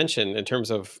 like you mentioned, in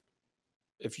terms of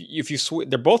if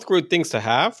they're both good things to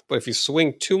have, but if you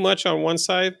swing too much on one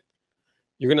side,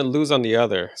 you're going to lose on the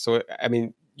other. So I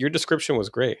mean, your description was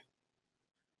great.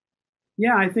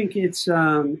 Yeah, I think it's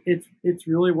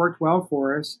really worked well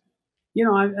for us.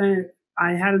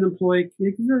 I had an employee,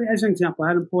 as an example, I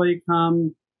had an employee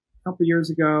come a couple of years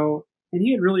ago, and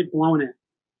he had really blown it.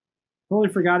 Totally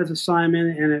forgot his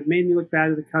assignment, and it made me look bad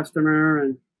to the customer.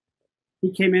 And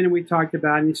he came in and we talked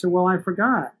about it, and he said, "Well, I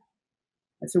forgot."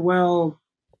 I said, "Well,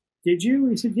 did you?"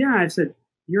 He said, "Yeah." I said,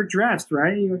 "You're dressed,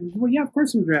 right?" He goes, "Well, yeah, of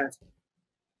course I'm dressed."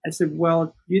 I said,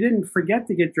 "Well, you didn't forget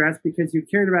to get dressed because you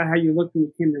cared about how you looked when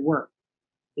you came to work.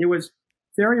 It was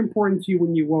very important to you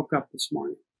when you woke up this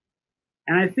morning."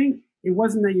 And I think it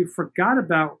wasn't that you forgot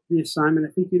about the assignment.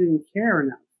 I think you didn't care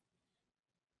enough.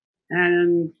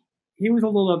 And he was a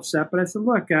little upset, but I said,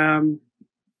 "Look,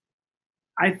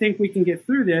 I think we can get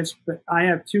through this, but I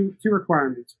have two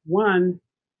requirements. One,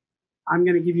 I'm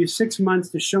going to give you 6 months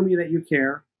to show me that you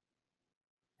care,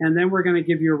 and then we're going to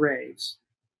give you a raise.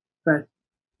 But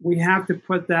we have to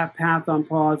put that path on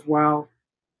pause while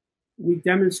you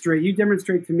demonstrate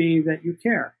to me that you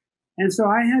care." And so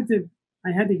I had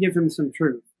to give him some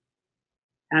truth.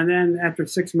 And then after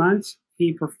 6 months,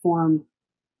 he performed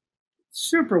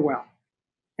super well.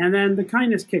 And then the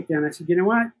kindness kicked in. I said, "You know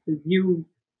what? You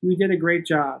did a great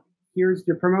job. Here's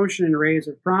your promotion and raise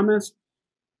as promised."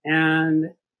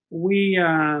 And we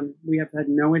have had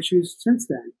no issues since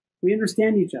then. We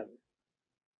understand each other.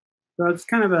 So it's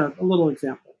kind of a little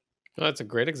example. Oh, that's a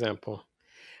great example.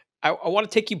 I want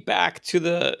to take you back to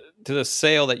the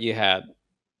sale that you had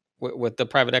with the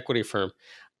private equity firm,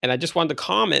 and I just wanted to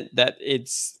comment that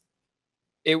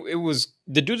it was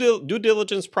the due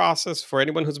diligence process for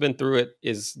anyone who's been through it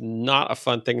is not a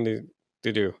fun thing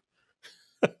to do.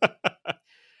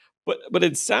 but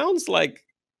it sounds like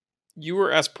you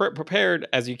were as prepared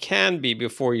as you can be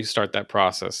before you start that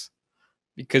process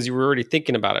because you were already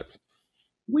thinking about it.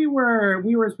 We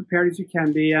were as prepared as you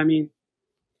can be. I mean,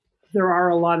 there were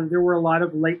a lot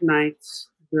of late nights.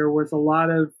 There was a lot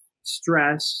of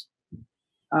stress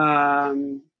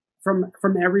from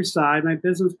every side. My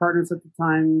business partners at the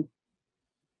time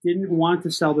didn't want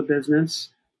to sell the business.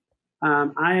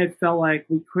 I had felt like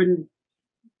we couldn't.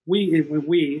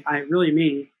 Me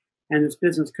and this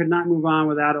business could not move on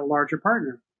without a larger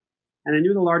partner, and I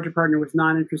knew the larger partner was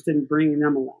not interested in bringing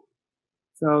them along.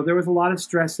 So there was a lot of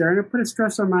stress there, and it put a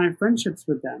stress on my friendships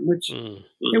with them, which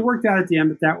it worked out at the end,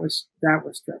 but that was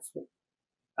stressful.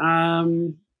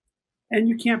 And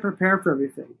you can't prepare for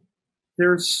everything.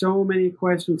 There are so many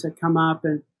questions that come up,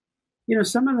 and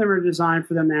some of them are designed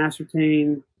for them to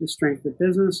ascertain the strength of the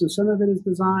business, and some of it is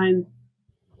designed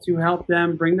to help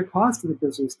them bring the cost of the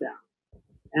business down.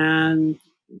 And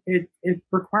it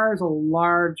requires a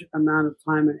large amount of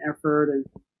time and effort. And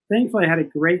thankfully, I had a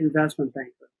great investment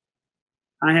banker.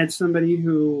 I had somebody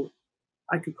who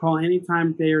I could call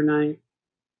anytime, day or night,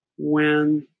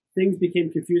 when things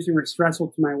became confusing or stressful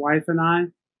to my wife and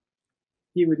I.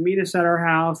 he would meet us at our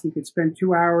house. He could spend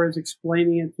 2 hours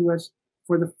explaining it to us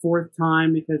for the fourth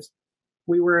time because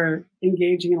we were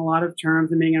engaging in a lot of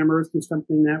terms and being immersed in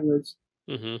something that was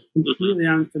completely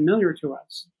unfamiliar to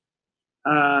us.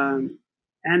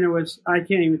 And it was, I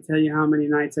can't even tell you how many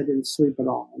nights I didn't sleep at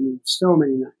all. I mean, so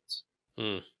many nights.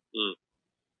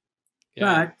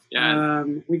 Yeah.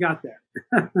 But we got there.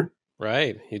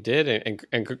 Right. You did.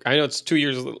 And I know it's 2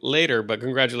 years later, but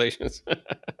congratulations.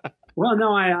 Well,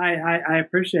 no, I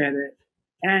appreciate it.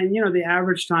 And, the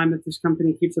average time that this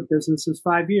company keeps a business is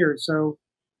 5 years. So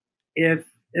if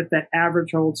that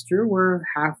average holds true, we're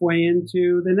halfway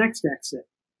into the next exit.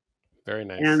 Very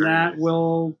nice. And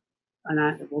we'll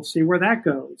see where that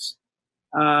goes.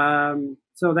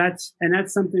 So that's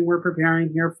something we're preparing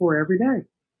here for every day.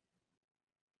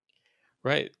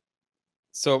 Right.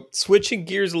 So switching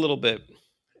gears a little bit,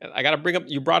 I got to bring up,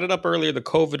 you brought it up earlier, the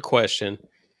COVID question,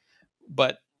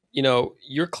 but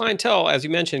your clientele, as you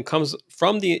mentioned, comes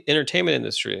from the entertainment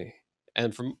industry.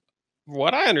 And from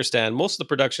what I understand, most of the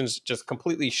productions just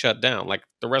completely shut down, like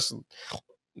the rest of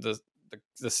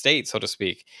the state, so to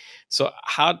speak. So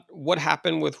what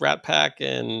happened with Rat Pack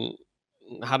and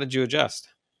how did you adjust?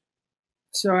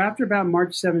 So after about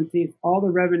March 17th, all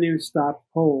the revenue stopped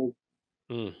cold.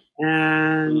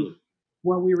 And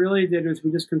what we really did was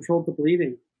we just controlled the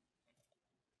bleeding.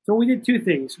 So we did two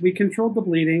things. We controlled the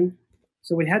bleeding.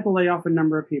 So we had to lay off a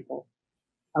number of people.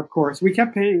 Of course, we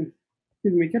kept paying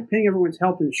everyone's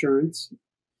health insurance.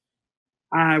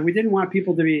 We didn't want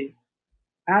people to be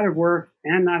out of work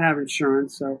and not have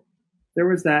insurance. So there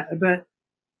was that. But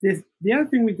the other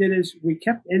thing we did is we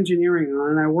kept engineering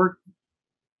on, and I worked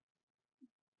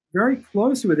very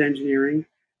closely with engineering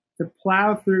to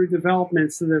plow through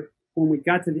development so that when we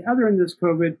got to the other end of this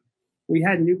COVID, we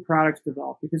had new products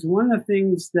developed. Because one of the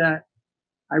things that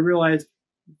I realized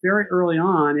very early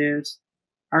on is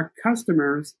our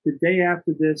customers, the day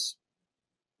after this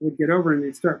would get over and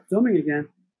they'd start filming again,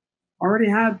 already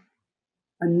had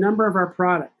a number of our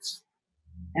products.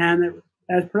 And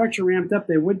as production ramped up,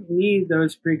 they wouldn't need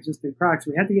those pre-existing products.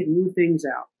 We had to get new things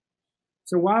out.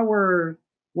 So while we're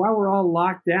all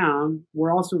locked down,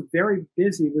 we're also very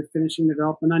busy with finishing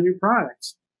development on new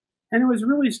products. And it was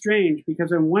really strange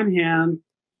because on one hand,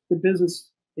 the business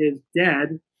is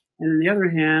dead. And on the other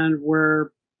hand, we're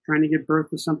trying to give birth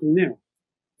to something new.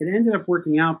 It ended up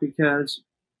working out because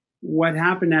what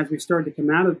happened as we started to come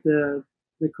out of the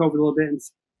COVID a little bit and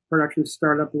production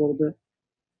started up a little bit,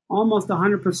 almost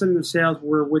 100% of the sales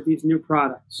were with these new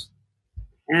products.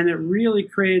 And it really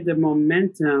created the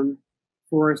momentum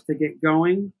for us to get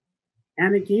going.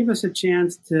 And it gave us a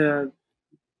chance to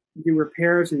do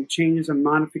repairs and changes and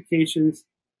modifications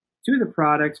to the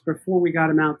products before we got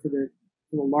them out to the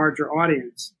larger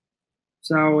audience.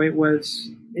 So it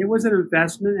was an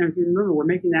investment. And remember, we're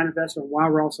making that investment while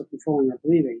we're also controlling our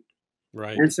bleeding.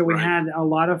 Right. And so we had a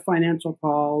lot of financial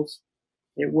calls.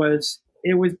 It was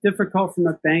difficult from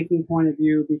a banking point of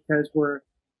view because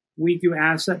we do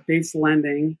asset-based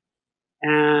lending,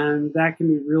 and that can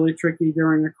be really tricky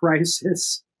during a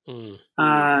crisis.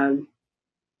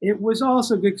 It was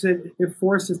also good because it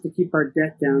forced us to keep our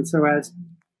debt down. So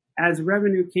as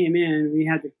revenue came in, we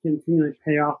had to continually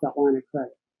pay off that line of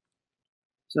credit.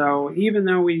 So even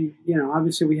though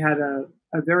obviously we had a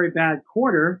very bad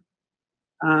quarter,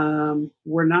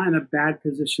 we're not in a bad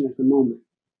position at the moment.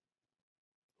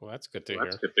 Well, that's good to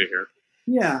hear.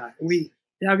 Yeah, we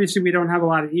don't have a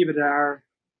lot of EBITDA.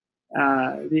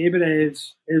 The EBITDA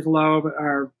is low, but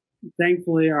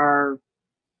thankfully our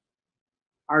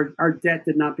debt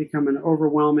did not become an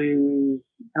overwhelming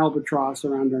albatross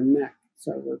around our neck.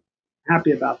 So we're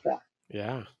happy about that.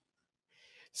 Yeah.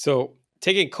 So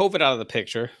taking COVID out of the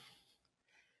picture,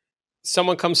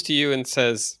 someone comes to you and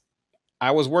says,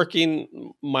 I was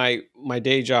working my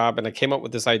day job and I came up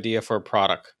with this idea for a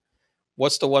product.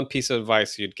 What's the one piece of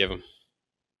advice you'd give them?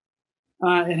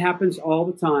 It happens all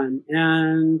the time.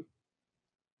 And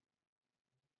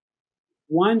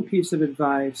one piece of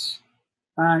advice,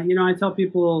 I tell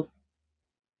people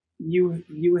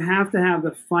you have to have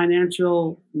the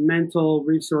financial, mental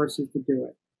resources to do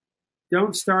it.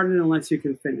 Don't start it unless you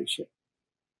can finish it.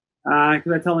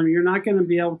 Because I tell them you're not going to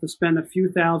be able to spend a few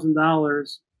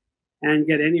 $1,000s and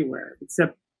get anywhere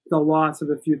except the loss of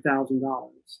a few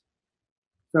 $1,000s.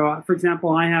 So, for example,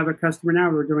 I have a customer now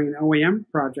we're doing an OEM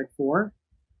project for,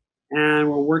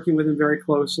 and we're working with him very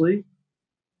closely.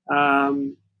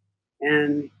 And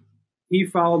he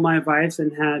followed my advice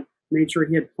and had made sure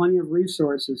he had plenty of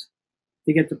resources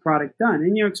to get the product done.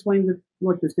 And explained that,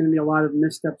 look, there's going to be a lot of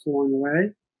missteps along the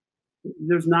way.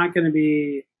 There's not going to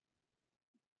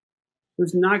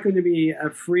be a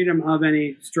freedom of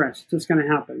any stress. It's just going to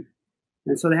happen.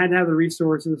 And so they had to have the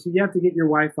resources. So you have to get your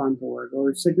wife on board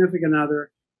or significant other.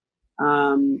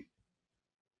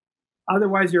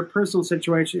 Otherwise, your personal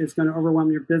situation is going to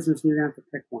overwhelm your business, and you're going to have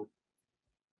to pick one.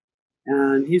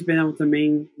 And he's been able to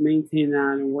maintain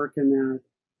that and work in that.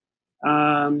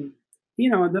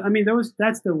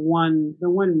 That's the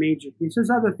one major piece. There's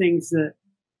other things that,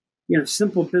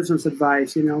 simple business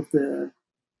advice.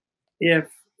 If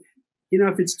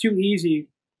it's too easy,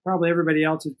 probably everybody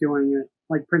else is doing it,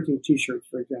 like printing T-shirts,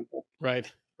 for example. Right.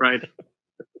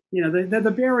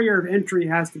 The barrier of entry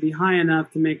has to be high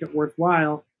enough to make it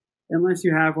worthwhile, unless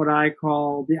you have what I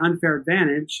call the unfair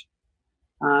advantage.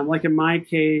 Like in my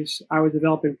case, I was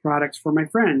developing products for my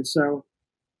friends, so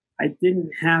I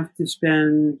didn't have to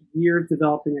spend years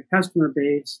developing a customer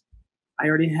base. I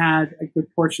already had a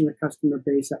good portion of the customer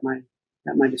base at my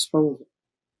disposal.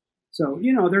 So,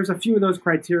 there's a few of those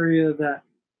criteria that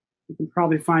you can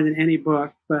probably find in any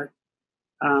book, but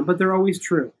they're always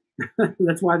true.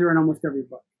 That's why they're in almost every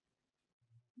book.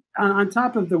 On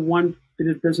top of the one bit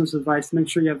of business advice, make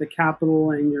sure you have the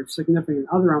capital and your significant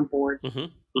other on board.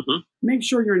 Make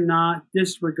sure you're not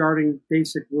disregarding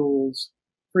basic rules.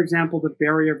 For example, the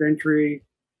barrier of entry,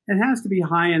 it has to be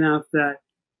high enough that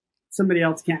somebody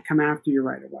else can't come after you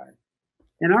right away.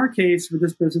 In our case, with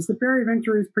this business, the barrier of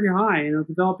entry is pretty high.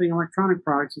 Developing electronic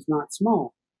products is not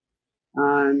small.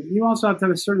 You also have to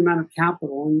have a certain amount of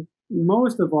capital. And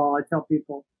most of all, I tell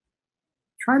people,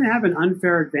 try to have an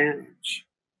unfair advantage.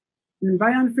 And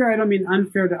by unfair, I don't mean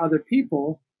unfair to other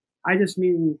people. I just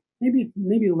mean maybe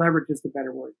leverage is the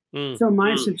better word. So in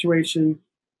my situation,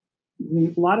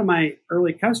 a lot of my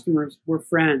early customers were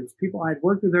friends, people I'd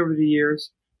worked with over the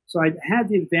years. So I had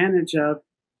the advantage of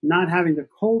not having to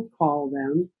cold call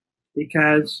them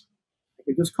because I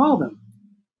could just call them.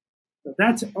 So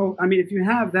if you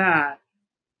have that,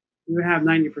 you have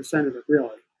 90% of it, really.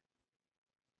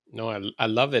 No, I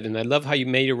love it. And I love how you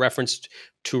made a reference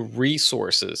to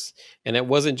resources, and it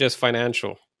wasn't just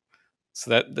financial.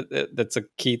 So that's a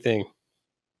key thing.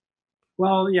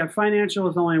 Well, yeah, financial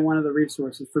is only one of the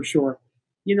resources for sure.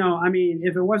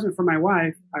 If it wasn't for my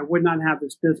wife, I would not have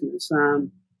this business.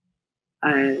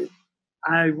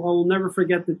 I will never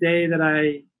forget the day that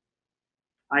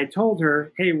I told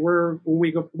her, hey, we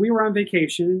were on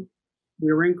vacation.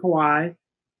 We were in Kauai,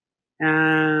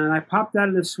 and I popped out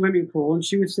of the swimming pool, and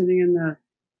she was sitting in the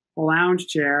lounge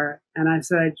chair, and I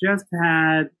said, I just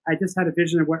had a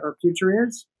vision of what our future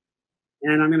is,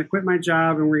 and I'm going to quit my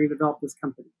job, and we're going to develop this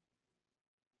company.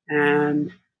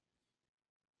 And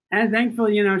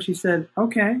thankfully, she said,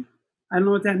 okay, I don't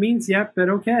know what that means yet, but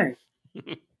okay.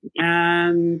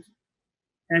 and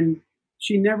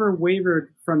she never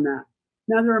wavered from that.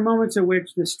 Now, there are moments in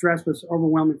which the stress was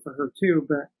overwhelming for her too,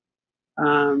 but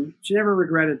she never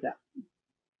regretted that.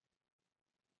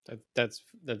 That's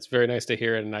very nice to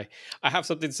hear. And I have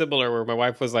something similar where my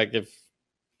wife was like,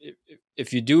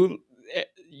 if you do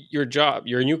your job,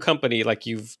 you're a new company, like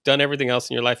you've done everything else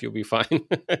in your life, you'll be fine.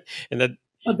 And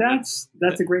that's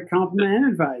a great compliment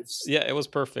and advice. Yeah, it was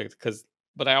perfect.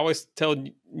 But I always tell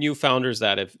new founders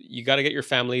that if you got to get your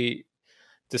family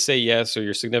to say yes, or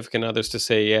your significant others to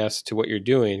say yes to what you're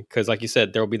doing, because like you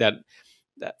said, there will be that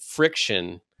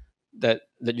friction that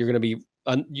you're going to be.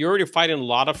 You're already fighting a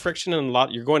lot of friction and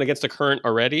you're going against the current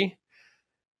already.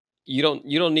 You don't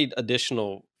need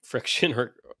additional friction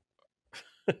or.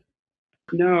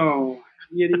 No,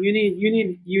 you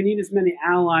need as many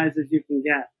allies as you can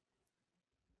get,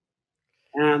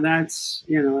 and that's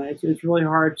it's really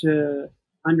hard to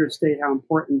understate how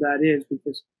important that is,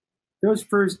 because those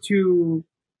first 2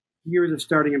 years of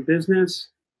starting a business,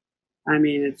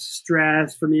 it's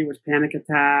stress. For me, it was panic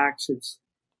attacks. It's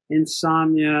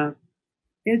insomnia.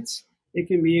 It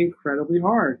can be incredibly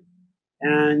hard,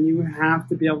 and you have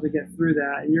to be able to get through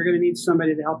that, and you're going to need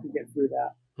somebody to help you get through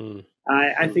that.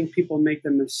 I think people make the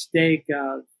mistake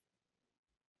of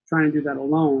trying to do that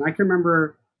alone. I can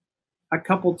remember a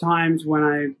couple times when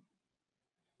I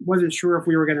wasn't sure if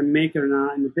we were going to make it or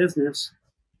not in the business,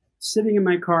 sitting in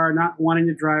my car, not wanting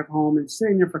to drive home, and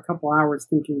sitting there for a couple hours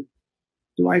thinking,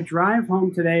 do I drive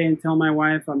home today and tell my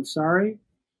wife I'm sorry?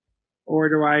 Or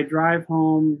do I drive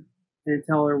home and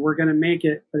tell her we're going to make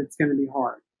it, but it's going to be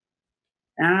hard?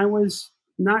 And I was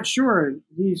not sure.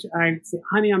 I said,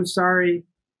 honey, I'm sorry.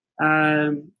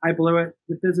 I blew it.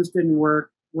 The business didn't work.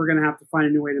 We're going to have to find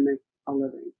a new way to make a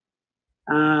living.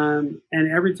 And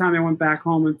every time I went back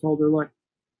home and told her, look,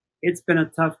 it's been a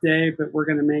tough day, but we're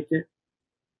going to make it,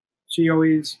 she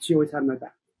always had my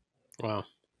back. Wow.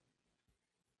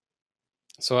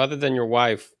 So other than your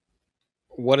wife,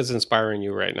 what is inspiring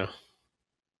you right now?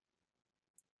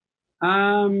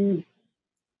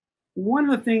 one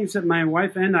of the things that my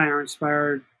wife and I are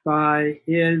inspired by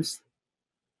is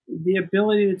the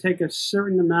ability to take a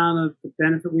certain amount of the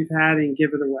benefit we've had and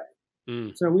give it away.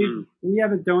 So we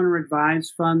have a donor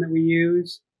advised fund that we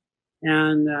use,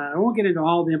 and I won't get into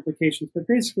all the implications, but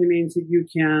basically means that you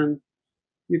can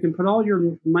put all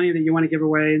your money that you want to give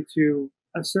away into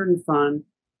a certain fund,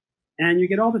 and you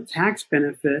get all the tax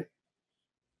benefit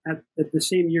at the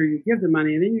same year you give the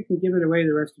money, and then you can give it away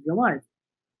the rest of your life.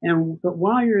 But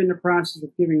while you're in the process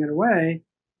of giving it away,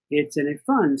 it's in a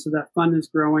fund, so that fund is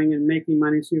growing and making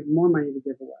money, so you have more money to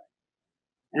give away.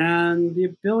 And the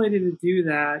ability to do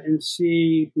that and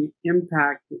see the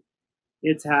impact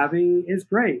it's having is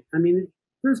great. I mean,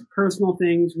 there's personal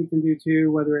things we can do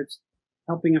too, whether it's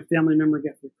helping a family member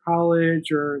get through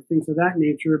college or things of that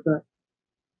nature. But,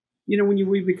 when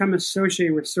we become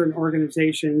associated with certain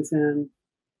organizations and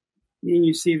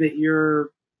you see that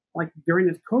you're, like during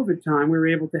this COVID time, we were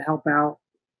able to help out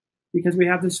because we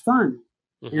have this fund.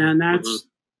 And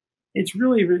it's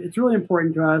really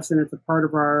important to us, and it's a part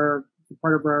of our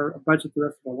budget the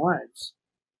rest of our lives.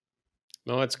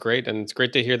 No, it's great, and it's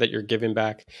great to hear that you're giving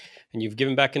back, and you've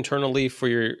given back internally for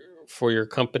your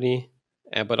company,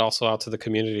 but also out to the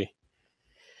community.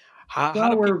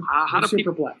 We're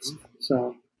super blessed.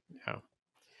 So yeah.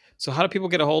 So how do people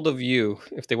get a hold of you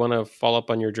if they want to follow up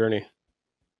on your journey?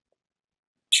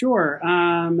 Sure.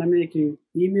 You can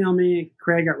email me,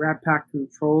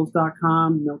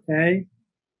 Craig@rappackcontrols.com. Okay.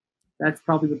 That's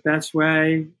probably the best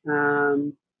way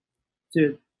to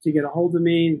get a hold of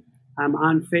me. I'm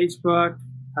on Facebook.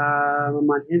 I'm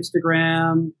on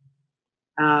Instagram.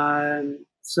 And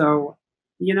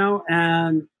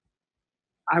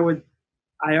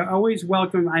I always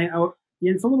welcome,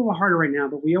 it's a little harder right now,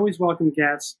 but we always welcome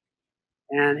guests.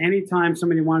 And anytime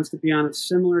somebody wants to be on a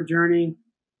similar journey,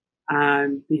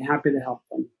 I'd be happy to help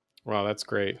them. Wow, that's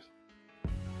great.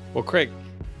 Well, Craig,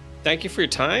 thank you for your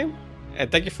time,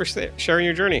 and thank you for sharing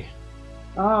your journey.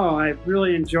 Oh, I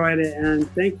really enjoyed it,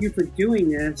 and thank you for doing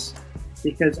this,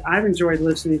 because I've enjoyed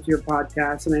listening to your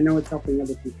podcast, and I know it's helping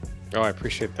other people. Oh, I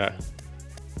appreciate that.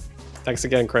 Thanks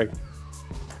again, Craig.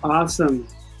 Awesome.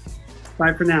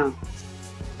 Bye for now.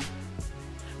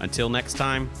 Until next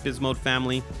time, BizMode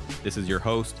family, this is your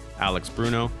host, Alex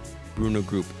Bruno, Bruno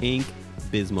Group Inc.,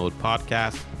 BizMode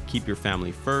Podcast. Keep your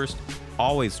family first.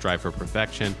 Always strive for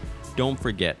perfection. Don't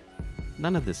forget,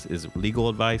 none of this is legal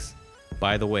advice.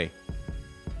 By the way,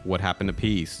 what happened to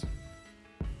peace?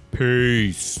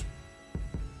 Peace.